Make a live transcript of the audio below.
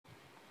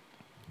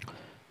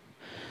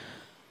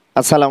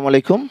আসসালামু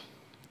আলাইকুম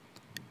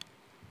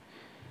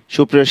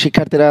সুপ্রিয়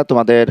শিক্ষার্থীরা,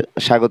 তোমাদের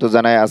স্বাগত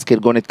জানাই আজকের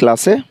গণিত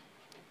ক্লাসে।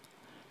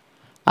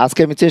 আজকে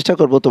আমি চেষ্টা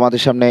করব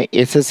তোমাদের সামনে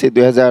এসএসসি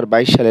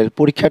 2022 সালের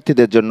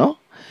পরীক্ষার্থীদের জন্য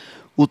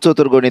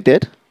উচ্চতর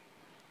গণিতের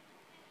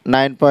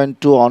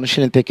 9.2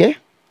 অনুশীলনী থেকে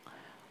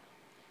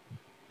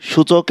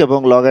সূচক এবং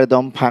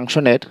লগারিদম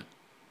ফাংশনের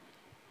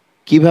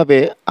কিভাবে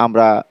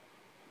আমরা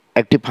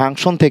একটি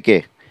ফাংশন থেকে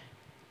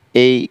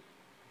এই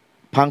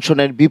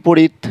ফাংশনের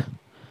বিপরীত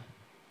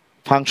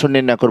ফাংশন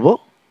নির্ণয় করব,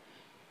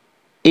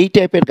 এই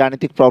টাইপের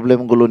গাণিতিক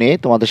প্রবলেমগুলো নিয়ে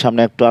তোমাদের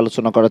সামনে একটু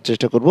আলোচনা করার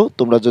চেষ্টা করব।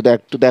 তোমরা যদি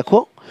একটু দেখো,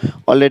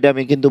 অলরেডি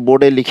আমি কিন্তু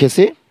বোর্ডে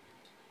লিখেছি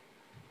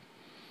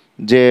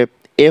যে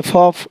F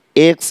of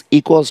x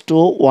equals to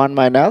 1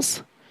 minus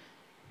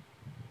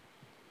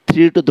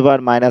 3 to the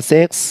power minus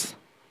x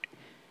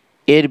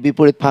এর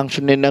বিপরীত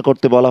ফাংশন নির্ণয়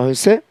করতে বলা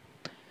হয়েছে।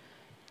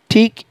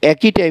 ঠিক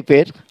একই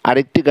টাইপের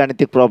আরেকটি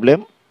গাণিতিক প্রবলেম,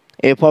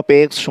 এফ অফ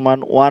এক্স সমান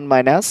 1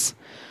 minus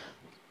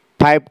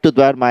 5 to the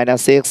power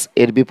minus x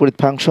এর বিপরীত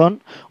ফাংশন,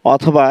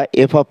 অথবা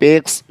এফ অফ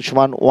এক্স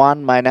সমান 1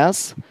 minus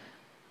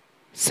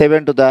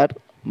 7 to the power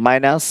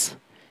minus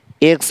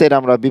x এর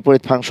আমরা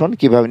বিপরীত ফাংশন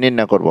কিভাবে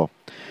নির্ণয় করব।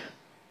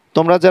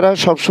 তোমরা যারা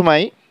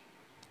সবসময়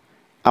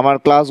আমার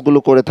ক্লাসগুলো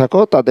করে থাকো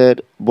তাদের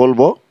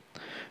বলবো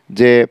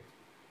যে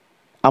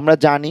আমরা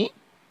জানি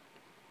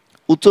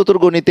উচ্চতর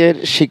গণিতের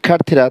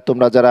শিক্ষার্থীরা,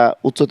 তোমরা যারা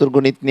উচ্চতর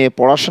গণিত নিয়ে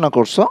পড়াশোনা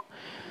করছো,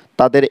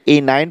 তাদের এই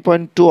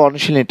 9.2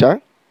 অনুশীলনীটা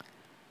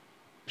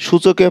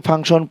সূচকীয়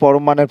ফাংশন,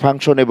 পরম মানের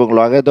ফাংশন এবং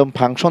লগারিদম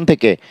ফাংশন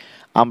থেকে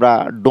আমরা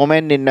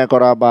ডোমেন নির্ণয়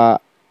করা বা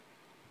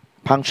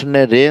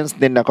ফাংশনের রেঞ্জ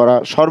নির্ণয় করা,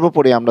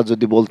 সর্বোপরি আমরা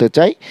যদি বলতে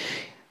চাই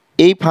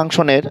এই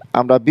ফাংশনের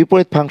আমরা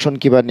বিপরীত ফাংশন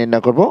কীভাবে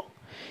নির্ণয় করব,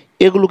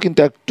 এগুলো কিন্তু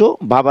একটু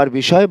ভাবার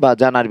বিষয় বা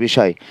জানার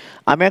বিষয়।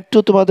 আমি একটু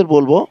তোমাদের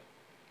বলবো,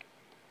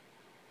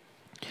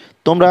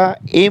 তোমরা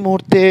এই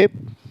মুহূর্তে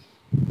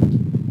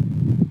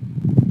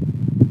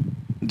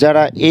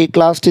যারা এই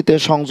ক্লাসটিতে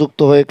সংযুক্ত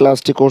হয়ে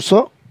ক্লাসটি করছো,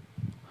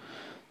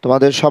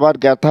 তোমাদের সবার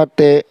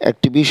জ্ঞাতার্থে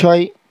একটি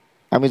বিষয়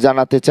আমি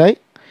জানাতে চাই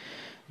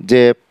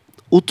যে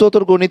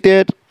উচ্চতর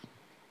গণিতের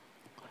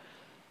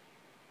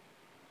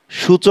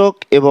সূচক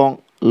এবং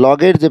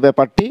লগের যে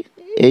ব্যাপারটি,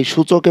 এই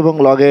সূচক এবং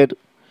লগের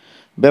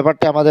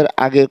ব্যাপারটা আমাদের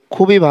আগে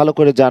খুবই ভালো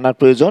করে জানার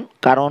প্রয়োজন।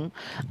 কারণ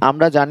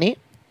আমরা জানি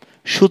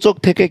সূচক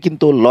থেকে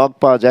কিন্তু লগ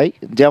পাওয়া যায়।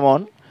 যেমন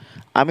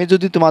আমি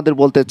যদি তোমাদের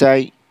বলতে চাই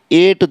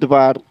এ to the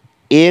power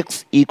x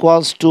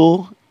equals to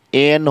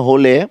N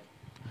হলে,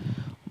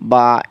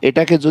 বা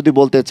এটাকে যদি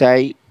বলতে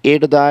চাই এ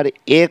টু দি পাওয়ার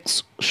এক্স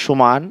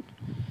সমান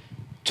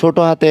ছোট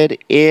হাতের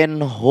এন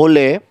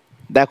হলে,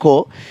 দেখো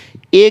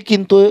এ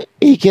কিন্তু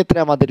এই ক্ষেত্রে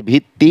আমাদের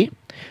ভিত্তি,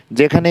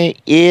 যেখানে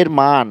এর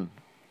মান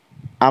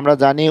আমরা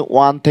জানি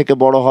 1 থেকে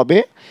বড় হবে,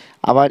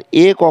 আবার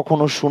এ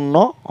কখনো শূন্য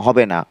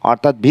হবে না,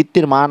 অর্থাৎ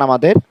ভিত্তির মান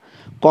আমাদের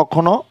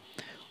কখনো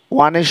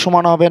 1-এর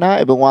সমান হবে না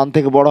এবং 1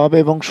 থেকে বড় হবে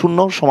এবং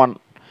 0 সমান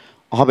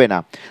হবে না।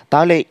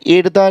 তাহলে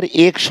এর দ্বার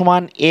এক্স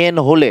সমান এন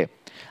হলে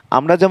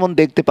আমরা যেমন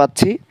দেখতে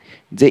পাচ্ছি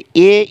যে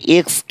এ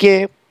এক্সকে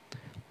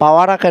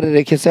পাওয়ার আকারে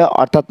রেখেছে,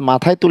 অর্থাৎ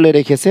মাথায় তুলে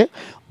রেখেছে।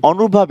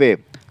 অনুরূপভাবে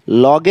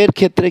লগের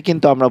ক্ষেত্রে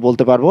কিন্তু আমরা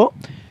বলতে পারবো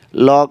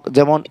লগ,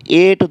 যেমন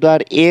এ টু দি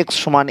পাওয়ার এক্স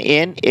সমান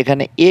এন,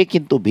 এখানে এ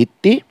কিন্তু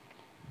ভিত্তি।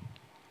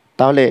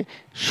 তাহলে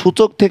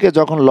সূচক থেকে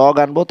যখন লগ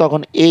আনবো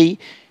তখন এই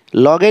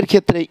লগের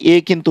ক্ষেত্রে এ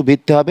কিন্তু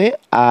ভিত্তি হবে,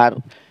 আর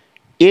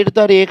এর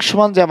দ্বারা এক্স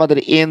সমান যে আমাদের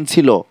এন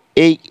ছিল,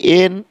 এই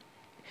এন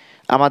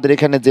আমাদের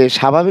এখানে যে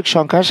স্বাভাবিক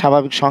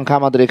সংখ্যা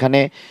আমাদের এখানে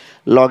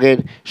লগের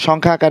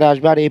সংখ্যা আকারে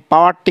আসবে, আর এই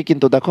পাওয়ারটি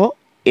কিন্তু দেখো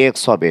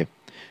এক্স হবে।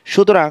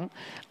 সুতরাং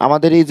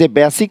আমাদের এই যে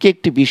বেসিক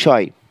একটি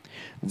বিষয়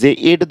যে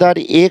এর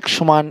দ্বারা এক্স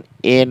সমান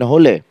এন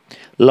হলে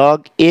লগ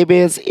এ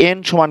বেস এন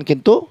সমান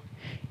কিন্তু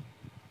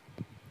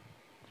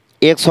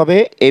এক্স হবে,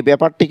 এই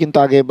ব্যাপারটি কিন্তু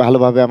আগে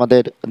ভালোভাবে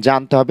আমাদের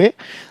জানতে হবে।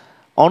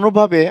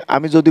 অনুরূপভাবে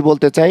আমি যদি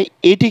বলতে চাই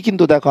এটি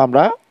কিন্তু দেখো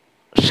আমরা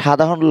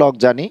সাধারণ লগ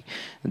জানি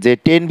যে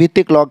 10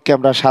 ভিত্তিক লগকে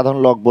আমরা সাধারণ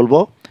লগ বলবো।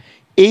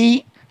 এই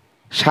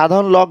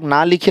সাধারণ লগ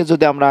না লিখে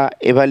যদি আমরা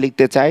এভাবে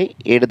লিখতে চাই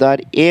এর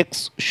দ্বারা এক্স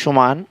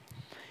সমান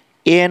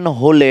এন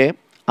হলে,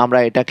 আমরা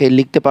এটাকে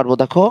লিখতে পারবো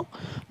দেখো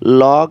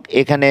লগ,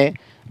 এখানে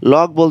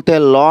লগ বলতে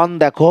লন,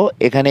 দেখো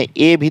এখানে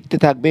এ ভিত্তি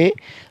থাকবে,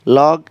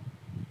 লগ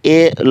এ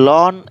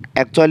লন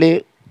অ্যাকচুয়ালি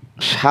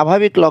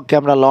স্বাভাবিক লগকে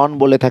আমরা লন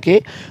বলে থাকি,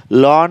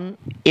 লন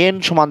এন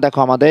সমান দেখো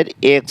আমাদের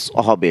এক্স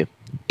হবে।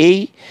 এই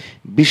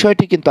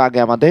বিষয়টি কিন্তু আগে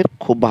আমাদের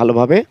খুব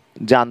ভালোভাবে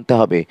জানতে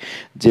হবে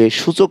যে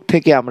সূচক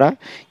থেকে আমরা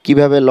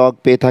কিভাবে লগ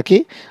পেয়ে থাকি,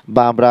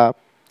 বা আমরা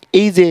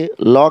এই যে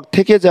লগ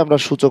থেকে যে আমরা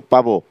সূচক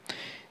পাবো,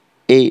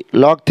 এই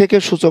লগ থেকে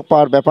সূচক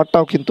পাওয়ার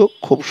ব্যাপারটাও কিন্তু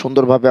খুব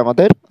সুন্দরভাবে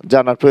আমাদের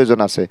জানার প্রয়োজন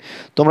আছে।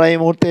 তোমরা এই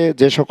মুহূর্তে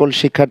যে সকল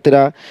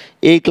শিক্ষার্থীরা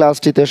এই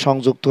ক্লাসটিতে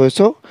সংযুক্ত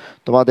হয়েছো,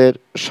 তোমাদের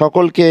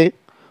সকলকে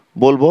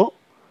বলবো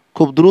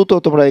খুব দ্রুত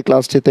তোমরা এই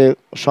ক্লাসটিতে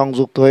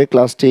সংযুক্ত হয়ে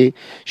ক্লাসটি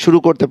শুরু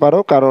করতে পারো।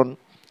 কারণ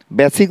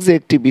বেসিক যে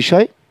একটি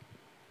বিষয়,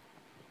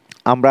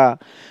 আমরা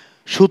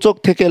সূচক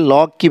থেকে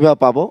লগ কীভাবে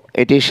পাবো,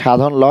 এটি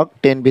সাধারণ লগ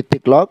 10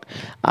 ভিত্তিক লগ,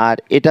 আর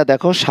এটা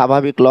দেখো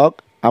স্বাভাবিক লগ,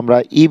 আমরা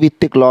ই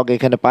ভিত্তিক লগ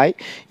এখানে পাই।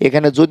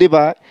 এখানে যদি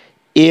বা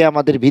এ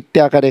আমাদের ভিত্তি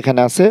আকারে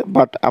এখানে আছে,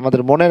 বাট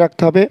আমাদের মনে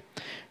রাখতে হবে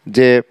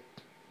যে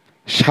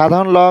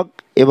সাধারণ লগ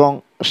এবং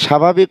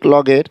স্বাভাবিক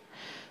লগের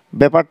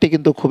ব্যাপারটি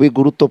কিন্তু খুবই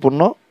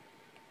গুরুত্বপূর্ণ।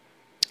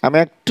 আমি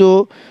একটু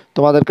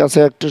তোমাদের কাছে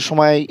একটু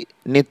সময়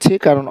নিচ্ছি,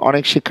 কারণ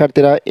অনেক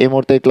শিক্ষার্থীরা এই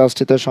মুহূর্তে এই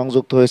ক্লাসটিতে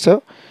সংযুক্ত হয়েছে।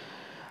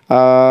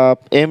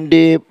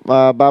 এমডি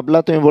বাবলা,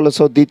 তুমি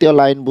বলেছো দ্বিতীয়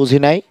লাইন বুঝি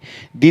নাই।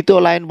 দ্বিতীয়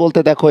লাইন বলতে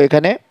দেখো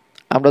এখানে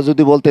আমরা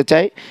যদি বলতে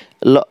চাই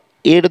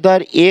এর দ্বার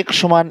এক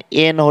সমান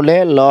এন হলে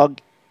লগ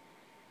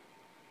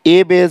এ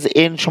বেজ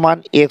এন সমান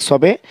এক্স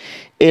হবে।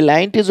 এই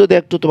লাইনটি যদি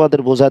একটু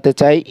তোমাদের বোঝাতে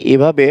চাই,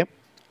 এভাবে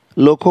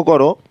লক্ষ্য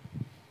করো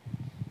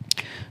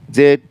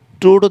যে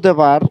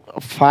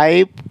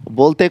 2^5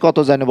 বলতে কত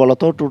জানি বলো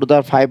তো?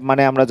 2^5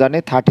 মানে আমরা জানি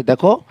 30,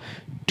 দেখো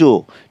 2,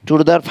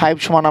 2^5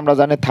 সমান আমরা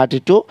জানি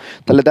 32।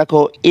 তাহলে দেখো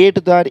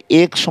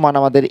x সমান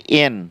আমাদের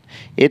n,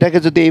 এটাকে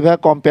যদি এইভাবে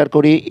কম্পেয়ার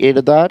করি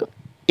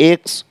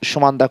x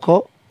সমান দেখো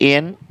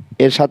n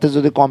এর সাথে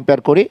যদি কম্পেয়ার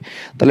করি,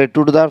 তাহলে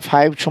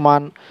 2^5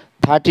 সমান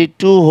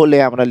 32 হলে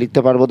আমরা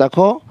লিখতে পারবো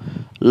দেখো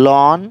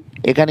লন,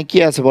 এখানে কি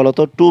আছে বলো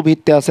তো? 2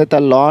 ভিত্তি আছে,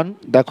 তার লন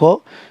দেখো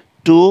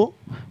 2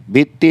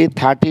 ভিত্তি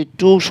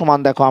 32 সমান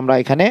দেখো আমরা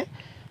এখানে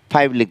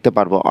 5 লিখতে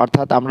পারবো।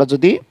 অর্থাৎ আমরা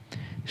যদি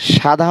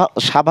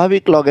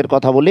স্বাভাবিক লগের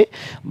কথা বলি,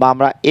 বা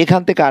আমরা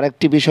এখান থেকে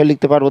আরেকটি বিষয়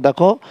লিখতে পারবো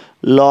দেখো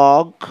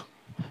লগ,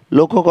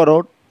 লক্ষ্য করো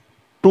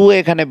 2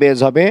 এখানে বেজ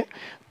হবে,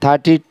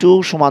 32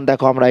 সমান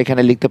দেখো আমরা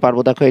এখানে লিখতে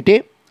পারবো দেখো এটি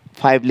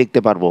 5 লিখতে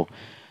পারবো।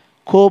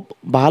 খুব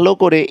ভালো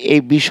করে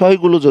এই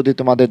বিষয়গুলো যদি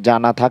তোমাদের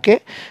জানা থাকে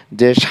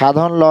যে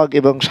সাধারণ লগ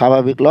এবং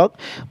স্বাভাবিক লগ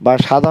বা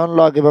সাধারণ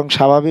লগ এবং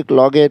স্বাভাবিক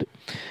লগের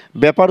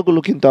ব্যাপারগুলো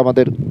কিন্তু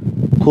আমাদের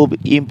খুব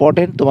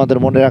ইম্পর্টেন্ট, তোমাদের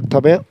মনে রাখতে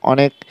হবে।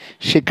 অনেক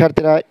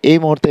শিক্ষার্থীরা এই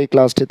মুহূর্তে এই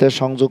ক্লাসটিতে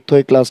সংযুক্ত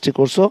হয়ে ক্লাসটি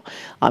করছো।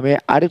 আমি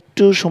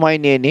আরেকটু সময়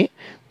নিয়ে নিই,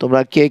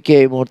 তোমরা কে কে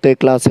এই মুহূর্তে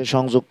ক্লাসে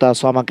সংযুক্ত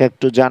আছো আমাকে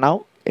একটু জানাও।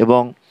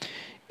 এবং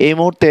এই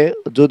মুহূর্তে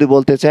যদি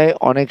বলতে চাই,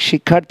 অনেক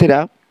শিক্ষার্থীরা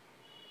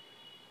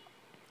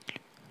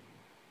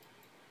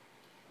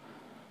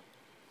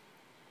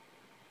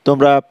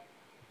তোমরা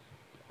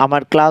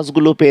আমার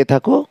ক্লাসগুলো পেয়ে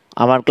থাকো,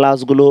 আমার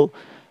ক্লাসগুলো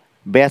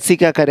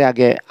বেসিক আকারে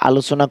আগে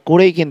আলোচনা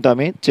করেই কিন্তু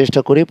আমি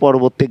চেষ্টা করি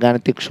পরবর্তী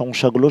গাণিতিক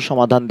সমস্যাগুলো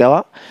সমাধান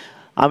দেওয়া।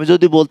 আমি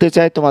যদি বলতে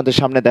চাই তোমাদের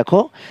সামনে, দেখো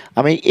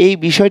আমি এই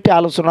বিষয়টি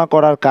আলোচনা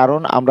করার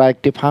কারণ, আমরা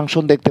একটি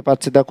ফাংশন দেখতে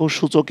পাচ্ছি দেখো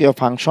সূচকীয়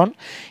ফাংশন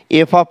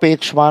f(x)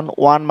 সমান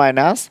 1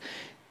 মাইনাস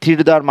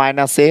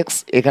 3 x।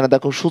 এখানে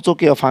দেখো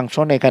সূচকীয়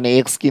ফাংশন, এখানে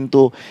x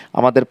কিন্তু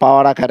আমাদের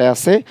পাওয়ার আকারে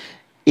আছে।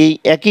 এই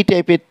একই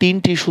টাইপের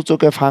 3টি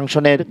সূচকের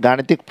ফাংশনের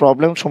গাণিতিক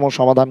প্রবলেম সমূহ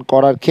সমাধান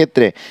করার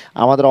ক্ষেত্রে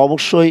আমাদের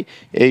অবশ্যই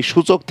এই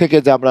সূচক থেকে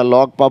যে আমরা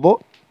লগ পাবো,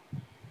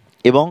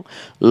 এবং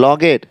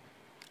লগের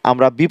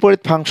আমরা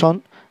বিপরীত ফাংশন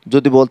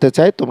যদি বলতে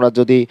চাই, তোমরা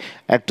যদি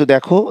একটু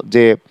দেখো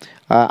যে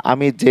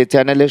আমি যে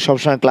চ্যানেলে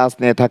সবসময় ক্লাস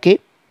নিয়ে থাকি,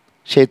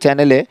 সেই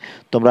চ্যানেলে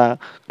তোমরা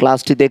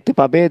ক্লাসটি দেখতে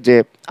পাবে যে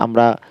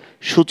আমরা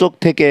সূচক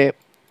থেকে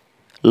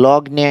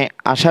লগ নিয়ে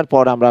আসার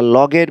পর আমরা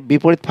লগের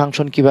বিপরীত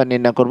ফাংশন কীভাবে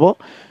নির্ণয় করব,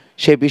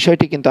 সেই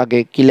বিষয়টি কিন্তু আগে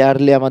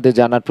ক্লিয়ারলি আমাদের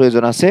জানার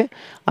প্রয়োজন আছে।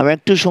 আমি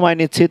একটু সময়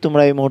নিচ্ছি,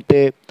 তোমরা এই মুহূর্তে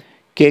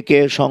কে কে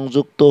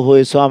সংযুক্ত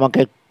হয়েছো আমাকে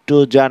একটু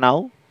জানাও।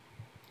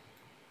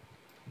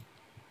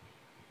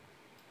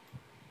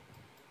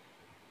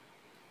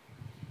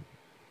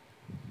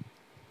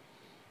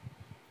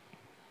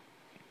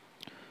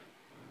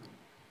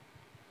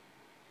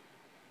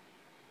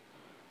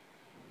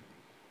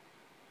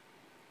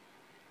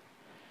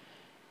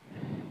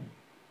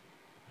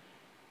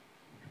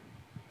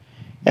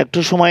 একটু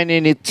সময়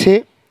নিয়ে নিচ্ছে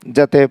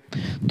যাতে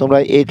তোমরা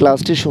এই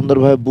ক্লাসটি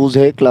সুন্দরভাবে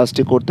বুঝে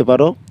ক্লাসটি করতে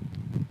পারো।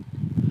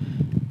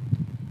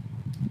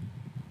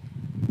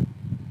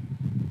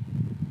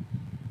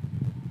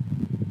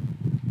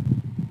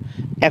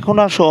 এখন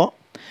আসো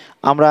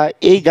আমরা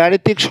এই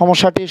গাণিতিক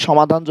সমস্যাটির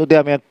সমাধান যদি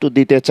আমি একটু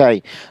দিতে চাই,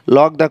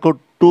 লগ দেখো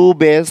 2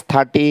 বেস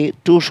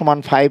 32 সমান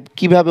 5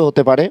 কীভাবে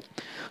হতে পারে?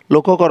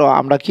 লক্ষ্য করো,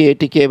 আমরা কি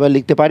এটিকে এবার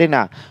লিখতে পারি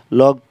না?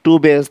 লগ 2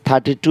 বেস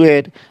 32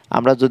 এর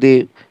আমরা যদি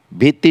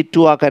ভিত্তি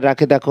 2 আকারে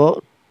রাখে, দেখো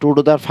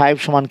 2^5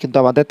 সমান কিন্তু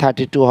আমাদের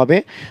 32 হবে।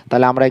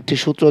 তাহলে আমরা একটি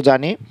সূত্র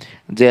জানি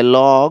যে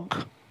লগ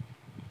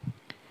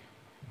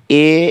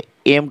এ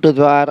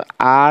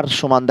m^r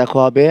সমান দেখো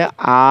হবে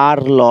r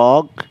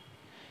লগ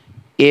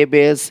এ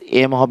বেস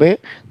m হবে।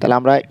 তাহলে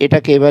আমরা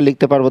এটাকে এভাবে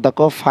লিখতে পারবো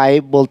দেখো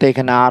 5 বলতে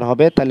এখানে r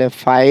হবে, তাহলে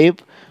 5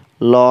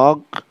 লগ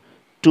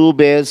 2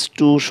 বেস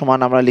 2 সমান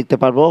আমরা লিখতে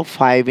পারবো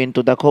 5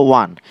 ইন্টু দেখো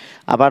 1,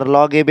 আবার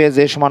লগ এ বেস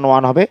এ সমান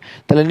 1 হবে।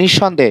 তাহলে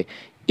নিঃসন্দেহে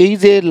এই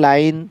যে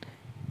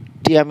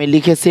লাইনটি আমি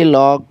লিখেছি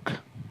লগ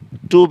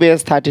 2 বেস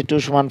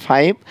 32 সমান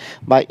 5,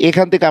 বা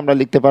এখান থেকে আমরা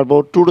লিখতে পারবো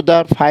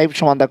 2^5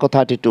 সমান দেখো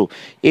 32,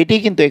 এটি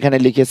কিন্তু এখানে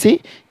লিখেছি।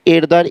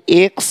 এর দ্বার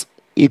এক্স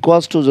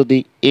ইকুয়ালস টু যদি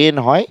n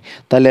হয়,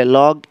 তাহলে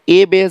লগ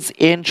এ বেস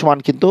n সমান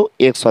কিন্তু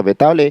x হবে।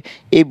 তাহলে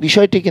এই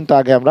বিষয়টি কিন্তু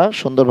আগে আমরা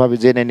সুন্দরভাবে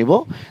জেনে নিব,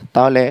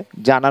 তাহলে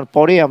জানার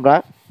পরেই আমরা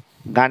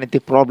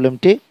গাণিতিক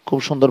প্রবলেমটি খুব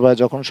সুন্দরভাবে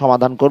যখন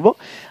সমাধান করব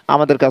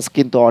আমাদের কাছে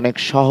কিন্তু অনেক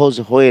সহজ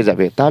হয়ে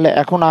যাবে। তাহলে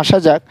এখন আসা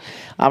যাক,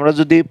 আমরা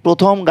যদি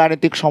প্রথম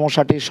গাণিতিক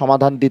সমস্যাটির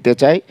সমাধান দিতে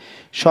চাই,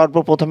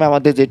 সর্বপ্রথমে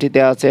আমাদের যেটি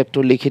দেওয়া আছে একটু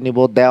লিখে নিব।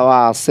 দেওয়া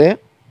আছে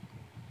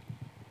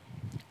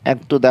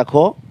একটু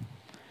দেখো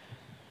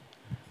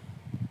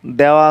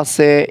দেওয়া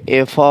আছে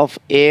F of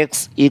x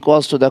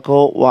equals to দেখো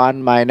 1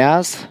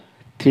 minus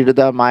 3 to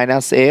the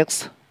minus x.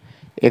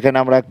 এখানে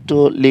আমরা একটু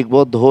লিখব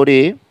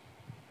ধরি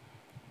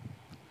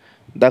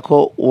দেখো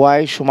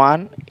ওয়াই সমান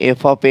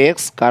এফ অফ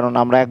এক্স, কারণ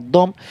আমরা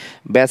একদম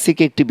বেসিক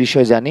একটি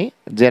বিষয় জানি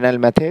জেনারেল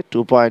ম্যাথে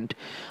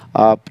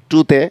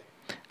 2.2তে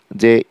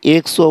যে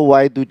এক্স ও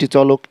ওয়াই দুইটি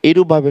চলক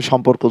এইরূপভাবে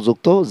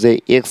সম্পর্কযুক্ত যে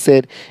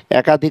এক্সের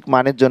একাধিক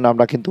মানের জন্য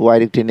আমরা কিন্তু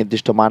ওয়াইয়ের একটি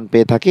নির্দিষ্ট মান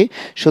পেয়ে থাকি।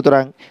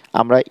 সুতরাং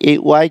আমরা এই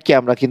ওয়াইকে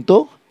আমরা কিন্তু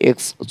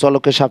এক্স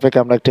চলকের সাপেক্ষে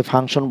আমরা একটি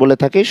ফাংশন বলে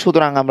থাকি।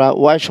 সুতরাং আমরা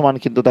ওয়াই সমান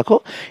কিন্তু দেখো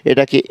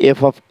এটাকে এফ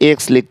অফ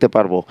এক্স লিখতে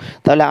পারবো।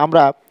 তাহলে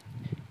আমরা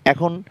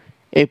এখন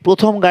এই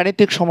প্রথম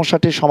গাণিতিক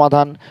সমস্যাটির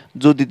সমাধান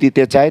যদি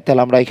দিতে চাই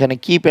তাহলে আমরা এখানে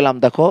কি পেলাম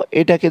দেখো,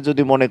 এটাকে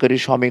যদি মনে করি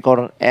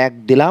সমীকরণ 1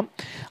 দিলাম,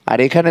 আর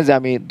এখানে যে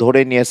আমি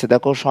ধরে নিয়েছি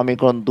দেখো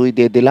সমীকরণ 2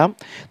 দিয়ে দিলাম।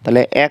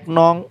 তাহলে 1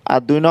 নং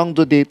আর 2 নং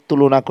যদি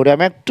তুলনা করি,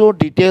 আমি একটু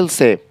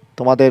ডিটেলসে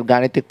তোমাদের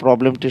গাণিতিক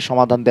প্রবলেমটির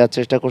সমাধান দেওয়ার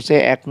চেষ্টা করছি।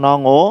 1 নং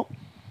ও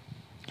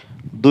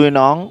 2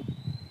 নং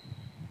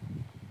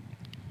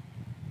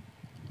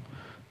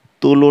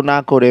তুলনা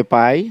করে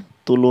পাই,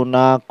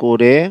 তুলনা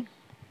করে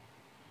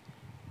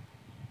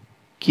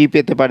কি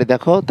পেতে পারি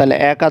দেখো। তাহলে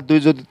 1 আর 2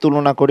 যদি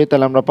তুলনা করি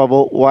তাহলে আমরা পাবো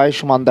ওয়াই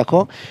সমান দেখো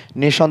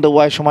নিঃসন্দেহে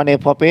ওয়াই সমান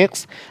এফ অফ এক্স,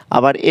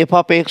 আবার এফ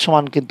অফ এক্স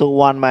সমান কিন্তু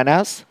 1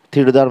 minus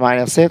 3 to the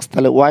minus x.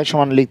 তাহলে ওয়াই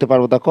সমান লিখতে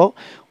পারবো দেখো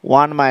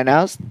 1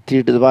 মাইনাস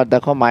 3 টু দ্য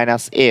দেখো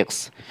মাইনাস এক্স।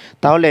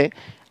 তাহলে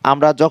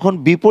আমরা যখন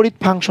বিপরীত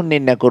ফাংশন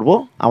নির্ণয় করব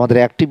আমাদের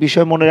একটি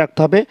বিষয় মনে রাখতে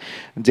হবে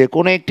যে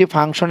কোনো একটি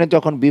ফাংশনে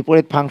যখন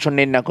বিপরীত ফাংশন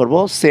নির্ণয় করব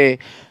সে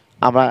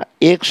আমরা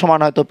এক্স সমান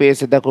হয়তো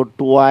পেয়েছি দেখো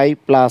 2y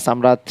প্লাস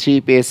আমরা 3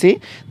 পেয়েছি।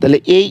 তাহলে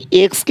এই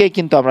এক্সকে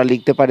কিন্তু আমরা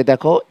লিখতে পারি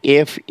দেখো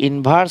এফ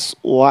ইনভার্স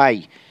ওয়াই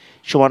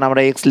সমান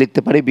আমরা এক্স লিখতে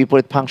পারি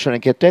বিপরীত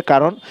ফাংশনের ক্ষেত্রে।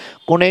 কারণ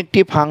কোনো একটি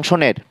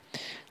ফাংশনের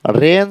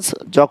রেঞ্জ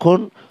যখন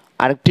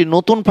আরেকটি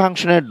নতুন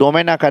ফাংশনের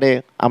ডোমেন আকারে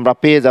আমরা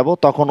পেয়ে যাব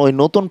তখন ওই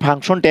নতুন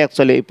ফাংশনটা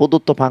অ্যাকচুয়ালি এই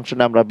প্রদত্ত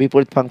ফাংশনে আমরা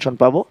বিপরীত ফাংশন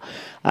পাবো।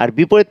 আর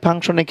বিপরীত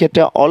ফাংশনের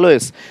ক্ষেত্রে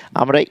অলওয়েজ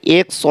আমরা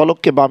এক্স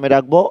চলককে বামে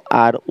রাখবো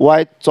আর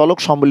ওয়াই চলক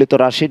সম্বলিত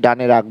রাশি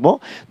ডানে রাখবো।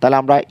 তাহলে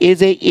আমরা এই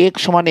যে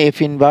এক্স সমান এফ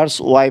ইনভার্স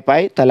ওয়াই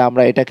পাই, তাহলে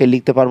আমরা এটাকে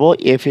লিখতে পারবো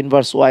এফ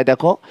ইনভার্স ওয়াই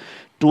দেখো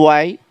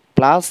 2y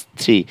প্লাস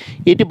 3।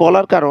 এটি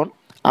বলার কারণ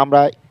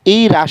আমরা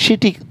এই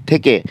রাশিটি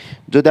থেকে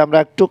যদি আমরা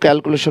একটু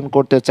ক্যালকুলেশন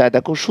করতে চাই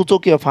দেখো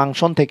সূচকীয়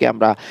ফাংশন থেকে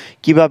আমরা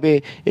কিভাবে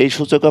এই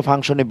সূচকীয়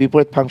ফাংশনে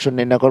বিপরীত ফাংশন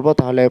নির্ণয় করব,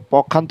 তাহলে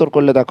পক্ষান্তর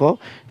করলে দেখো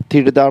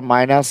 3 টু দ্য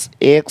মাইনাস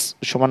এক্স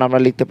সমান আমরা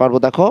লিখতে পারবো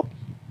দেখো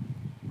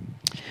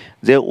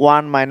যে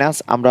 1 মাইনাস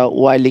আমরা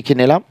ওয়াই লিখে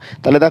নিলাম।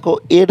 তাহলে দেখো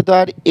এর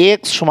দ্বার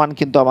এক্স সমান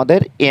কিন্তু আমাদের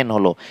এন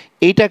হলো।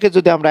 এইটাকে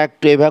যদি আমরা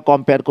একটু এভাবে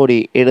কম্পেয়ার করি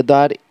এর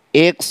দ্বার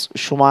এক্স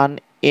সমান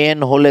এন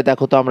হলে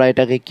দেখো তো আমরা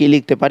এটাকে কি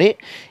লিখতে পারি,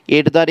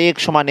 এর দ্বার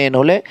এক্স সমান এন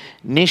হলে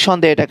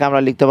নিঃসন্দেহে এটাকে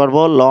আমরা লিখতে পারবো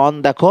লন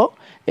দেখো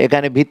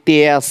এখানে ভিত্তি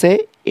এ আছে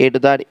এর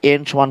দ্বার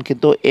এন সমান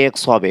কিন্তু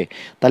এক্স হবে।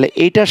 তাহলে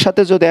এইটার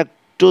সাথে যদি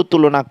একটু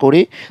তুলনা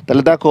করি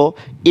তাহলে দেখো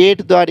এর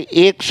দ্বার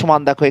এক্স সমান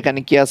দেখো এখানে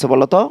কি আছে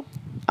বলো তো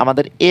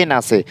আমাদের এন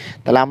আছে।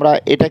 তাহলে আমরা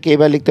এটাকে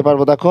এবার লিখতে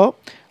পারবো দেখো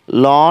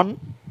লন,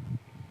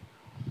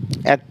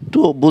 একটু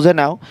বুঝে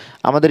নাও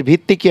আমাদের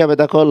ভিত্তি কী হবে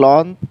দেখো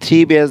লন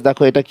 3 বেস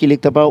দেখো এটা কি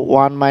লিখতে পারবো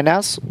 1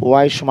 মাইনাস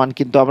ওয়াই সমান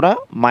কিন্তু আমরা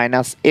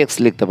মাইনাস এক্স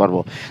লিখতে পারবো।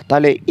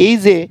 তাহলে এই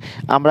যে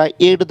আমরা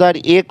এর দ্বার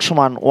এক্স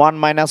সমান 1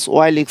 মাইনাস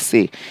ওয়াই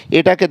লিখছি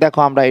এটাকে দেখো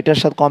আমরা এটার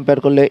সাথে কম্পেয়ার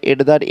করলে এর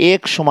দ্বার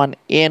এক্স সমান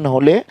এন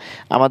হলে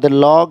আমাদের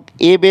লগ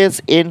এ বেস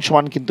এন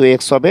সমান কিন্তু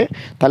এক্স হবে।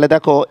 তাহলে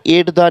দেখো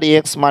এর দ্বার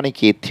এক্স মানে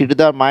কি 3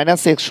 দ্বার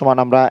মাইনাস এক্স সমান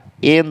আমরা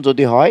এন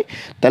যদি হয়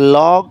তাহলে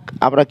লগ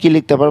আমরা কি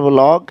লিখতে পারবো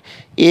লগ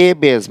এ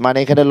বেস মানে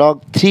এখানে লগ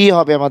 3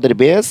 হবে আমাদের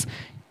বেস,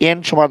 এন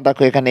সমান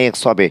দেখো এখানে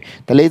এক্স হবে।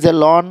 তাহলে এই যে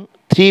লন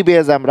 3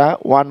 বেস আমরা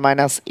 1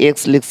 মাইনাস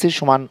এক্স লিখছি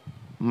সমান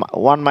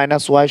 1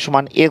 মাইনাস ওয়াই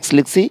সমান এক্স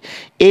লিখছি।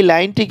 এই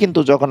লাইনটি কিন্তু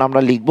যখন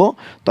আমরা লিখব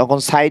তখন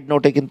সাইড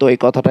নোটে কিন্তু এই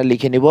কথাটা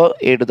লিখে নিব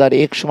এর দ্বার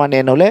এক্স সমান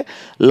এন হলে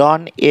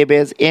লন এ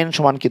বেস এন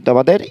সমান কিন্তু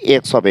আমাদের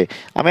এক্স হবে।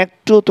 আমি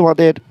একটু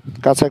তোমাদের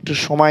কাছে একটু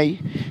সময়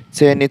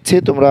চেয়ে নিচ্ছি,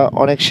 তোমরা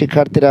অনেক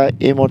শিক্ষার্থীরা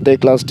এই মুহূর্তে এই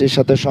ক্লাসটির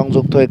সাথে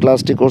সংযুক্ত হয়ে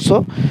ক্লাসটি করছো,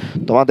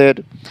 তোমাদের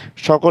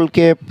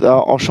সকলকে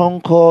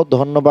অসংখ্য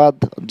ধন্যবাদ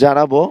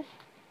জানাবো।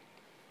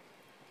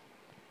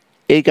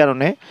 এই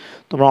কারণে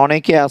তোমরা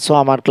অনেকে আছো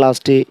আমার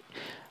ক্লাসটি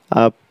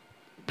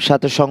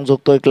সাথে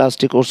সংযুক্ত হয়ে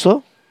ক্লাসটি করছো।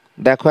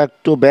 দেখো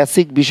একটু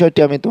বেসিক বিষয়টি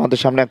আমি তোমাদের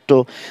সামনে একটু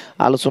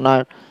আলোচনা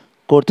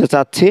করতে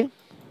চাচ্ছি,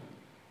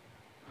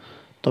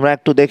 তোমরা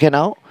একটু দেখে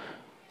নাও।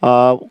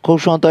 খুব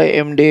সম্ভবত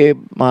এমডি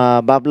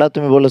বাবলা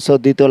তুমি বলেছো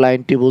দ্বিতীয়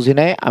লাইনটি বুঝি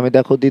নাই, আমি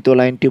দেখো দ্বিতীয়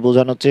লাইনটি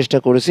বোঝানোর চেষ্টা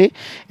করেছি।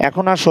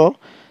 এখন আসো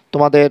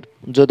তোমাদের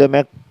যদি আমি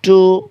একটু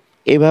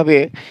এইভাবে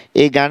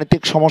এই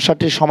গাণিতিক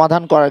সমস্যাটির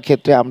সমাধান করার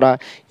ক্ষেত্রে আমরা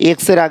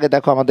এক্স এর আগে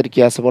দেখো আমাদের কি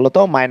আছে বলো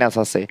তো মাইনাস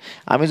আছে।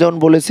 আমি যেমন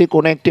বলেছি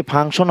কোনো একটি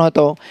ফাংশন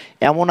হয়তো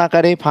এমন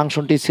আকারে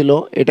ফাংশনটি ছিল,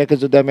 এটাকে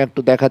যদি আমি একটু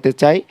দেখাতে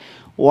চাই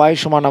ওয়াই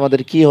সমান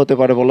আমাদের কি হতে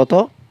পারে বলো তো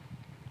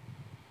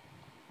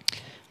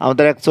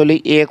আমাদের অ্যাকচুয়ালি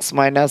এক্স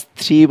মাইনাস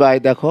 3 বাই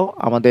দেখো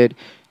আমাদের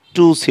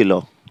 2 ছিল।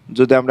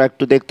 যদি আমরা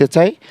একটু দেখতে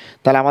চাই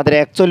তাহলে আমাদের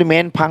অ্যাকচুয়ালি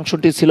মেন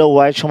ফাংশনটি ছিল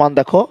ওয়াই সমান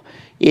দেখো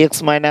এক্স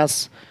মাইনাস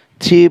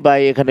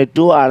 3/এখানে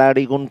 2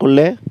 আড়াআড়ি গুণ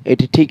করলে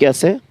এটি ঠিক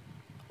আছে।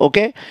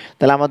 ওকে,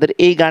 তাহলে আমাদের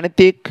এই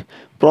গাণিতিক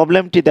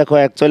প্রবলেমটি দেখো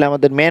অ্যাকচুয়ালি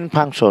আমাদের মেন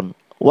ফাংশন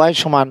y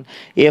সমান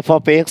f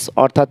অফ এক্স,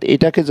 অর্থাৎ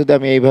এটাকে যদি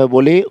আমি এইভাবে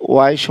বলি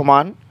y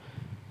সমান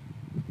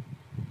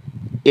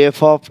f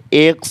অফ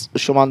এক্স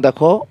সমান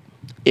দেখো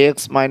x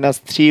মাইনাস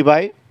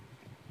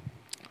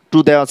 3/2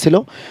 দেওয়া ছিল।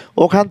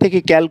 ওখান থেকে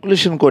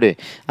ক্যালকুলেশন করে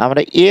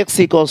আমরা x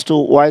ইকুয়ালস টু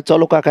y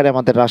চলক আকারে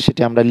আমাদের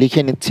রাশিটি আমরা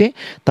লিখে নিচ্ছি।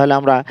 তাহলে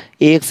আমরা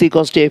x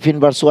equals to f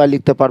inverse y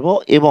লিখতে পারবো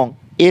এবং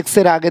x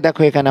এর আগে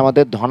দেখো এখানে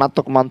আমাদের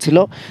ধনাত্মক মান ছিল,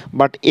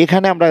 বাট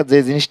এখানে আমরা যে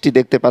জিনিসটি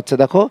দেখতে পাচ্ছি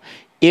দেখো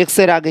x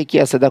এর আগে কি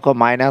আছে দেখো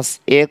মাইনাস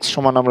x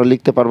সমান আমরা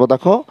লিখতে পারবো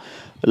দেখো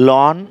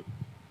লন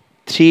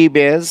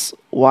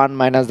 3/1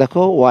 মাইনাস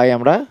দেখো y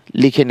আমরা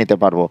লিখে নিতে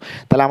পারবো।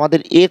 তাহলে আমাদের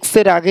x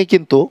এর আগে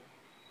কিন্তু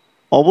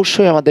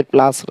অবশ্যই আমাদের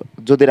প্লাস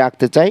যদি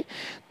রাখতে চাই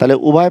তাহলে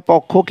উভয়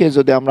পক্ষকে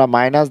যদি আমরা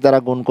মাইনাস দ্বারা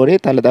গুণ করি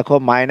তাহলে দেখো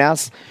মাইনাস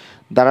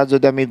দ্বারা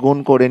যদি আমি গুণ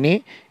করে নিই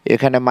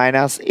এখানে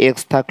মাইনাস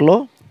এক্স থাকলো,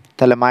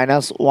 তাহলে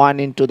 -1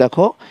 ইন্টু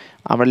দেখো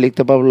আমরা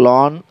লিখতে পারবো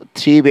লন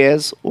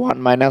 3/1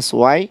 মাইনাস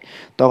ওয়াই।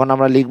 তখন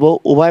আমরা লিখব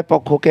উভয়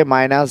পক্ষকে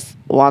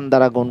 -1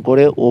 দ্বারা গুণ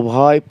করে,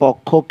 উভয়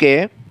পক্ষকে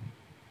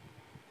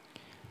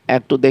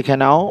একটু দেখে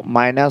নাও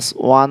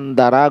 -1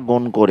 দ্বারা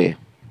গুণ করে।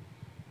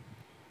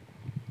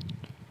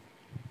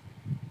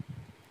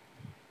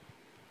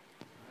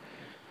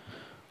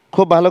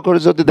 খুব ভালো করে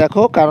যদি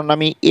দেখো, কারণ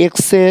আমি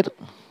এক্স এর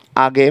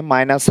আগে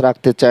মাইনাস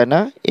রাখতে চাই না,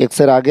 এক্স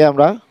এর আগে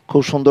আমরা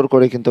খুব সুন্দর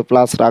করে কিন্তু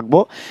প্লাস রাখবো।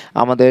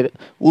 আমাদের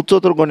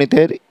উচ্চতর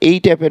গণিতের এই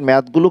টাইপের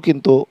ম্যাথগুলো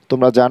কিন্তু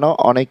তোমরা জানো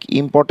অনেক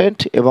ইম্পর্টেন্ট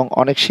এবং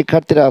অনেক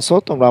শিক্ষার্থীরা আসো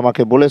তোমরা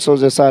আমাকে বলেছো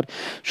যে স্যার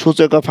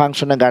সূচক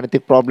ফাংশনে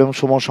গাণিতিক প্রবলেম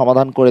সমূহ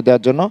সমাধান করে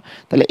দেওয়ার জন্য।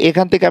 তাহলে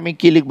এখান থেকে আমি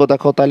কি লিখবো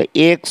দেখো, তাহলে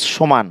এক্স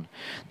সমান,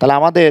 তাহলে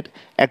আমাদের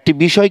একটি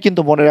বিষয়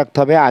কিন্তু মনে রাখতে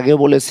হবে, আগে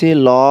বলেছি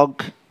log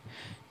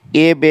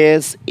A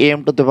base M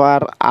to the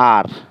পাওয়ার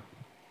আর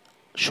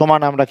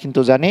সমান আমরা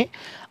কিন্তু জানি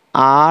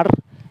আর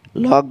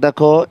লগ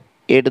দেখো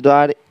এ to the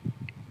power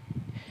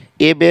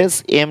A base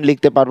M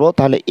লিখতে পারবো।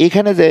 তাহলে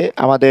এখানে যে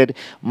আমাদের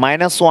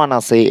 -1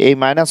 আছে এই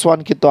 -1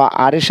 কিন্তু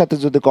আর এর সাথে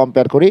যদি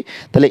কম্পেয়ার করি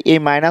তাহলে এই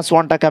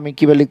 -1টাকে আমি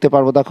কীভাবে লিখতে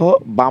পারবো দেখো,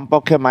 বাম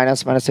পক্ষে মাইনাস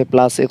মাইনাসে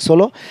প্লাস এক্স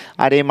হলো,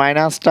 আর এই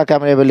মাইনাসটাকে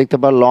আমি এভাবে লিখতে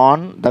পারবো লন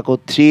দেখো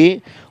 3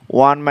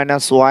 1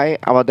 মাইনাস ওয়াই,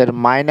 আমাদের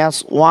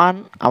 -1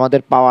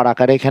 আমাদের পাওয়ার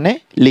আকারে এখানে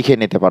লিখে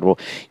নিতে পারবো।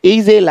 এই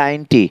যে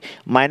লাইনটি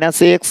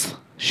 -x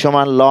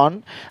সমান লন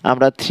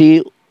আমরা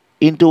 3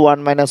 ইন্টু 1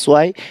 মাইনাস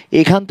ওয়াই,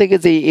 এখান থেকে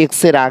যে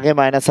এক্সের আগে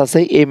মাইনাস আছে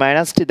এই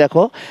মাইনাসটি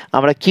দেখো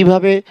আমরা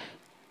কিভাবে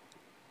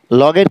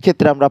লগের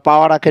ক্ষেত্রে আমরা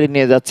পাওয়ার আকারে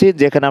নিয়ে যাচ্ছি,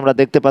 যেখানে আমরা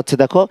দেখতে পাচ্ছি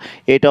দেখো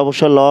এটা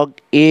অবশ্য লগ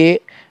এ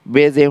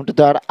বেজ এম টু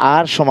তার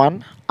আর সমান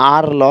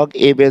আর লগ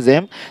এ বেজ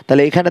এম।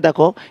 তাহলে এখানে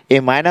দেখো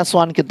এই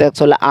 -1 কিন্তু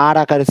অ্যাকচুয়ালি আর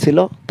আকারে ছিল,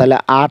 তাহলে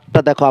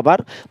আরটা দেখো আবার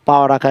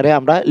পাওয়ার আকারে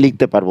আমরা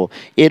লিখতে পারবো।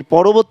 এর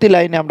পরবর্তী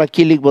লাইনে আমরা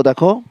কি লিখবো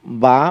দেখো,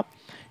 বা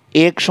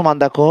এক সমান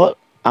দেখো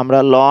আমরা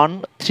লন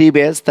 3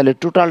 বেস, তাহলে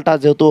টোটালটা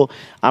যেহেতু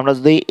আমরা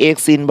যদি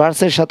এক্স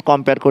ইনভার্সের সাথে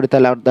কম্পেয়ার করি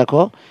তাহলে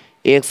দেখো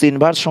এক্স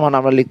ইনভার্স সমান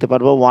আমরা লিখতে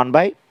পারবো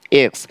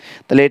 1/x।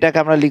 তাহলে এটাকে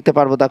আমরা লিখতে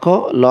পারবো দেখো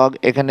লগ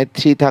এখানে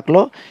 3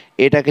 থাকলো,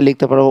 এটাকে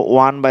লিখতে পারবো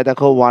 1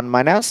 দেখো 1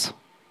 মাইনাস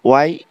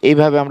ওয়াই,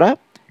 এইভাবে আমরা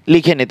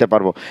লিখে নিতে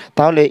পারবো।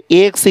 তাহলে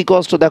এক্স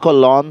ইকুয়ালস টু দেখো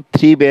লন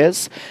 3 বেস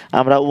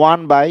আমরা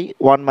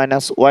 1/1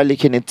 মাইনাস ওয়াই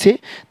লিখে নিচ্ছি।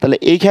 তাহলে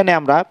এইখানে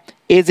আমরা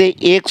এই যে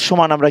এক্স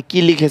সমান আমরা কি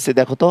লিখেছি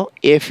দেখো তো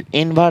এফ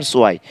ইনভার্স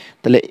ওয়াই,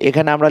 তাহলে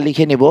এখানে আমরা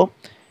লিখে নিব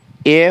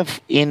এফ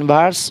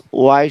ইনভার্স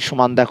ওয়াই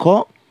সমান দেখো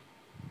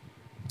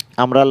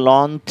আমরা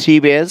লন 3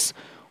 বেস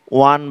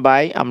 1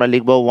 আমরা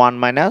লিখব 1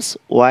 মাইনাস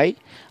ওয়াই।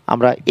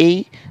 আমরা এই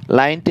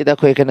লাইনটি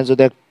দেখো এখানে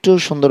যদি একটু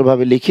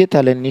সুন্দরভাবে লিখি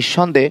তাহলে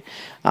নিঃসন্দেহে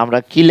আমরা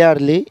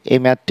ক্লিয়ারলি এই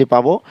ম্যাথটি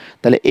পাবো।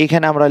 তাহলে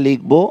এখানে আমরা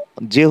লিখব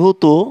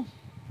যেহেতু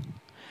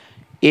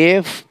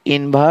এফ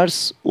ইনভার্স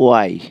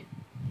ওয়াই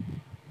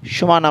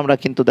সমান আমরা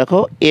কিন্তু দেখো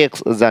এক্স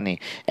জানি,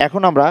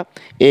 এখন আমরা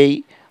এই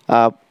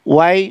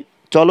ওয়াই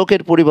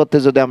চলকের পরিবর্তে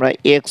যদি আমরা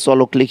এক্স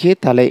চলক লিখি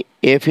তাহলে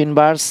F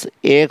inverse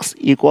x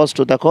equals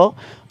to দেখো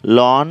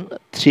লন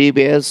 3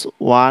 বেস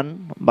 1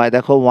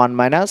 দেখো 1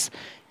 মাইনাস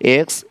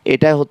এক্স।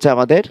 এটাই হচ্ছে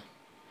আমাদের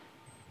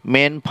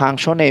মেন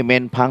ফাংশন। এই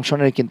মেন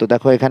ফাংশনের কিন্তু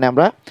দেখো এখানে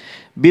আমরা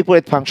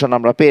বিপরীত ফাংশন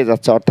আমরা পেয়ে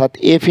যাচ্ছি, অর্থাৎ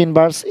এফ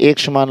ইনভার্স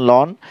এক্স সমান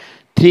লন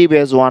 3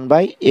 বেস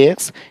 1/x।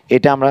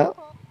 এটা আমরা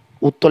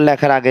উত্তর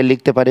লেখার আগে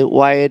লিখতে পারি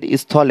ওয়াই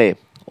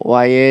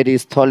এর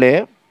স্থলে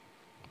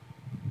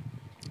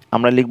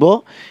আমরা লিখব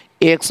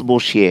এক্স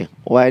বসিয়ে,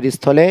 ওয়াই এর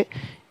স্থলে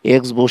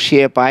এক্স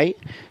বসিয়ে পাই।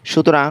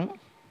 সুতরাং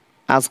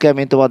আজকে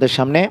আমি তোমাদের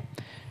সামনে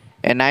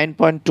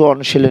 9.2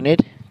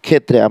 অনুশীলনীর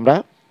ক্ষেত্রে আমরা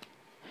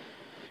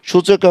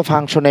সূচকীয়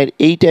ফাংশনের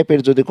এই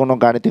টাইপের যদি কোনো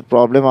গাণিতিক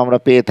প্রবলেম আমরা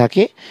পেয়ে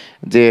থাকি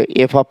যে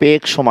এফ অফ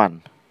এক্স সমান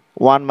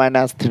 1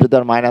 মাইনাস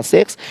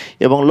 3 x,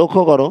 এবং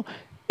লক্ষ্য করো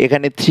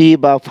এখানে 3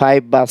 বা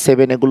 5 বা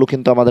 7 এগুলো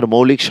কিন্তু আমাদের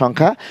মৌলিক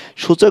সংখ্যা।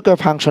 সূচকীয়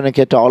ফাংশনের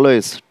ক্ষেত্রে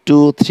অলওয়েজ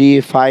 2 3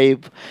 5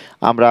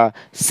 আমরা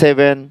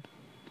 7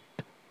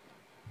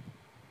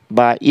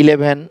 বা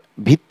 11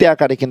 ভিত্তি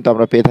আকারে কিন্তু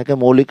আমরা পেয়ে থাকি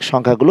মৌলিক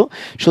সংখ্যাগুলো।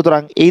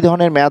 সুতরাং এই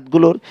ধরনের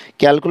ম্যাথগুলোর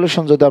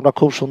ক্যালকুলেশন যদি আমরা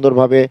খুব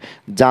সুন্দরভাবে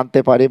জানতে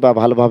পারি বা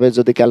ভালোভাবে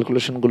যদি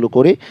ক্যালকুলেশনগুলো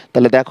করি,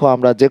 তাহলে দেখো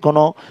আমরা যে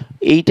কোনো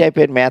এই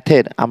টাইপের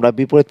ম্যাথের আমরা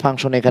বিপরীত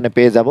ফাংশন এখানে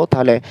পেয়ে যাব।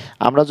 তাহলে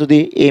আমরা যদি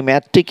এই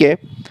ম্যাথটিকে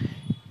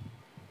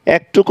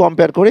একটু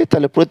কম্পেয়ার করি,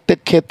 তাহলে প্রত্যেক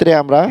ক্ষেত্রে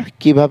আমরা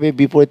কিভাবে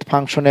বিপরীত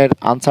ফাংশনের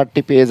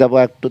আনসারটি পেয়ে যাব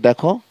একটু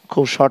দেখো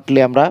খুব শর্টলি।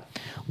 আমরা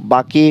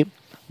বাকি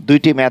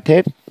দুইটি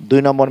ম্যাথের 2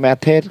 নম্বর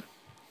ম্যাথের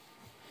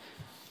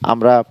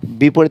আমরা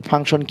বিপরীত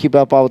ফাংশন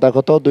কীভাবে পাবো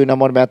দেখো তো। 2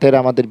 নম্বর ম্যাথের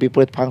আমাদের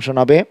বিপরীত ফাংশন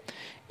হবে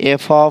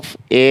এফ অফ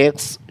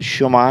এক্স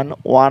সমান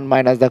 1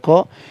 মাইনাস দেখো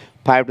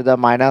 5 টু দ্য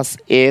মাইনাস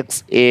এক্স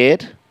এর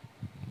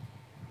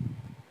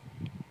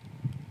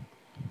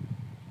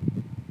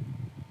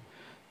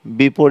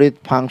বিপরীত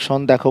ফাংশন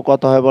দেখো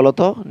কত হয় বলো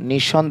তো।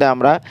 নিঃসন্দেহে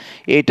আমরা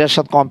এইটার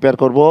সাথে কম্পেয়ার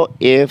করব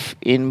এফ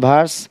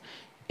ইনভার্স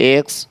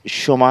এক্স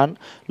সমান,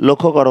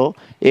 লক্ষ্য করো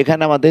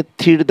এখানে আমাদের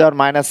 3 টু দ্য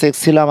মাইনাস এক্স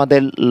ছিল,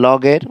 আমাদের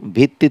লগের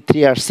ভিত্তি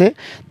 3 আসছে,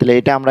 তাহলে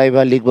এটা আমরা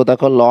এবার লিখবো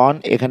দেখো লন,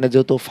 এখানে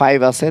যেহেতু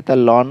 5 আছে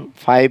তাহলে লন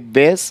 5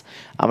 বেস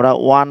আমরা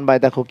 1 বাই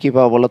দেখো কী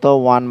পাবো বলো তো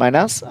 1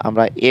 মাইনাস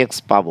আমরা এক্স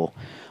পাবো।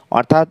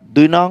 অর্থাৎ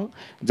 2 নং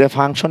যে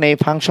ফাংশন, এই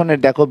ফাংশনের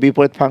দেখো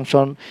বিপরীত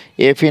ফাংশন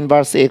এফ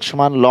ইনভার্স এক্স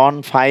সমান লন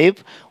 5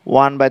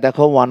 1 বাই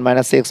দেখো 1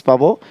 মাইনাস এক্স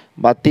পাবো।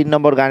 বা 3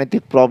 নম্বর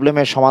গাণিতিক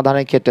প্রবলেমের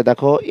সমাধানের ক্ষেত্রে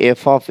দেখো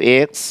এফ অফ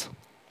এক্স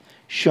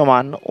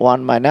সমান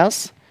 1 মাইনাস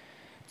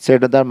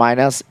সেটা তার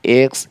মাইনাস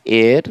এক্স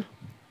এর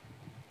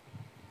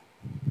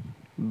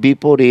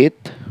বিপরীত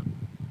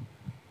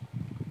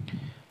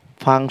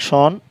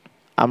ফাংশন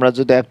আমরা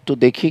যদি একটু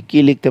দেখি কি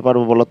লিখতে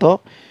পারবো বলতো।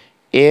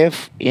 এফ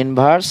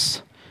ইনভার্স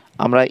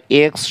আমরা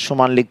এক্স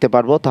সমান লিখতে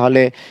পারবো।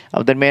 তাহলে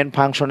আমাদের মেন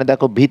ফাংশনে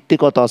দেখো ভিত্তি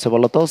কত আছে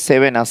বলতো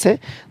 7 আছে,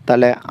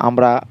 তাহলে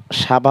আমরা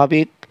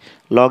স্বাভাবিক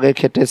লগের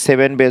ক্ষেত্রে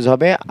 7 বেজ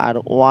হবে আর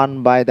 1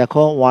 বাই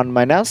দেখো 1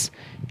 মাইনাস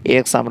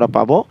এক্স আমরা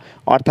পাবো।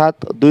 অর্থাৎ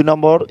 2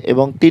 নম্বর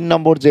এবং 3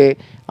 নম্বর যে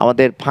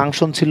আমাদের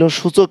ফাংশন ছিল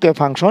সূচকীয়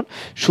ফাংশন,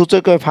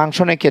 সূচকীয়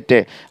ফাংশনের ক্ষেত্রে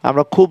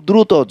আমরা খুব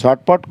দ্রুত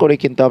ঝটপট করে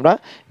কিন্তু আমরা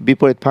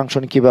বিপরীত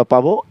ফাংশন কীভাবে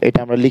পাবো এটা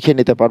আমরা লিখে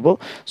নিতে পারবো।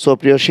 সো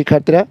প্রিয়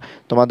শিক্ষার্থীরা,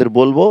 তোমাদের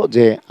বলবো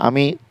যে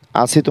আমি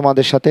আছি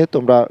তোমাদের সাথে,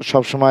 তোমরা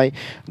সবসময়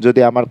যদি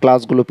আমার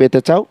ক্লাসগুলো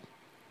পেতে চাও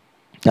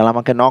তাহলে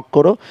আমাকে নক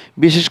করো।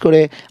 বিশেষ করে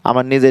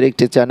আমার নিজের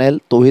একটি চ্যানেল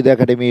তৌহিদ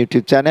একাডেমি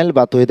ইউটিউব চ্যানেল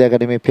বা তৌহিদ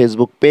একাডেমি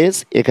ফেসবুক পেজ,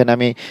 এখানে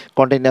আমি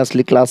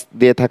কন্টিনিউয়াসলি ক্লাস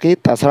দিয়ে থাকি।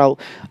 তাছাড়াও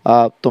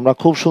তোমরা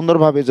খুব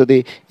সুন্দরভাবে যদি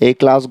এই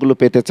ক্লাসগুলো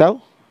পেতে চাও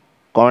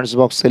কমেন্টস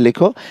বক্সে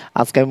লিখো।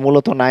 আজকে আমি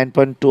মূলত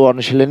 9.2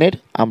 অনুশীলনের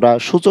আমরা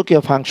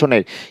সূচকীয়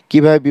ফাংশনের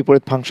কিভাবে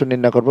বিপরীত ফাংশন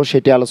নির্ণয় করব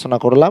সেটি আলোচনা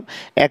করলাম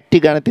একটি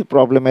গাণিতিক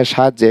প্রবলেমের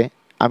সাহায্যে।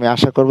 আমি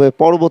আশা করব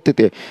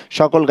পরবর্তীতে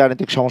সকল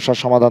গাণিতিক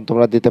সমস্যার সমাধান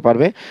তোমরা দিতে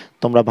পারবে।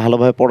 তোমরা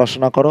ভালোভাবে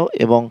পড়াশোনা করো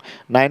এবং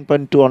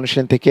 9.2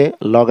 অনুশীলন থেকে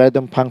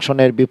লগারিদম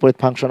ফাংশনের বিপরীত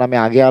ফাংশন আমি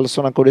আগে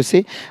আলোচনা করেছি।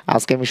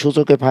 আজকে আমি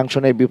সূচকের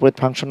ফাংশনের বিপরীত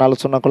ফাংশন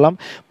আলোচনা করলাম।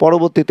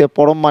 পরবর্তীতে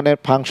পরম মানের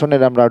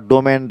ফাংশনের আমরা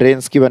ডোমেন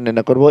রেঞ্জ কীভাবে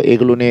নির্ণয় করব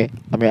এগুলো নিয়ে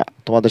আমি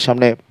তোমাদের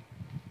সামনে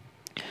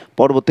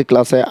পরবর্তী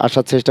ক্লাসে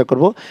আসার চেষ্টা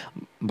করব।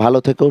 ভালো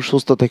থেকো,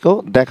 সুস্থ থেকো,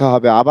 দেখা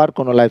হবে আবার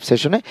কোনো লাইভ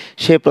সেশনে,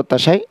 সেই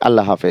প্রত্যাশায়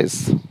আল্লাহ হাফেজ।